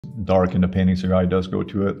dark in the painting, so your eye does go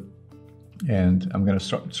to it. And I'm going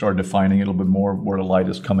to start defining a little bit more where the light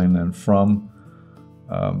is coming in from.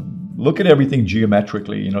 Look at everything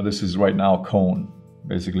geometrically. You know, this is right now a cone.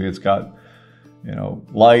 Basically, it's got, you know,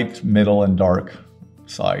 light, middle, and dark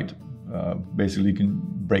side. Basically, you can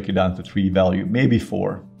break it down to 3 value, maybe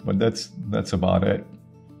 4, but that's about it.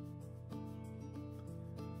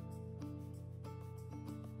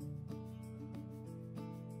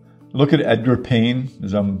 Look at Edgar Payne,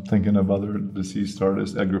 as I'm thinking of other deceased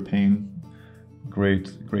artists. Edgar Payne, great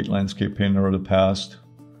landscape painter of the past.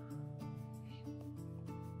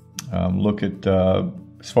 Look at,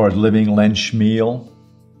 as far as living, Len Schmiel,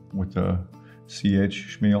 with the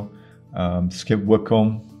CH, Schmiel. Skip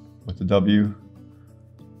Wickham, with the W.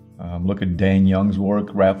 Look at Dan Young's work,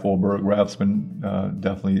 Ralph Wahlberg. Ralph's been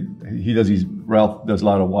definitely, Ralph does a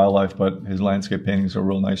lot of wildlife, but his landscape paintings are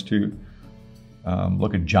real nice too.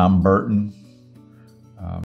 Look at John Burton,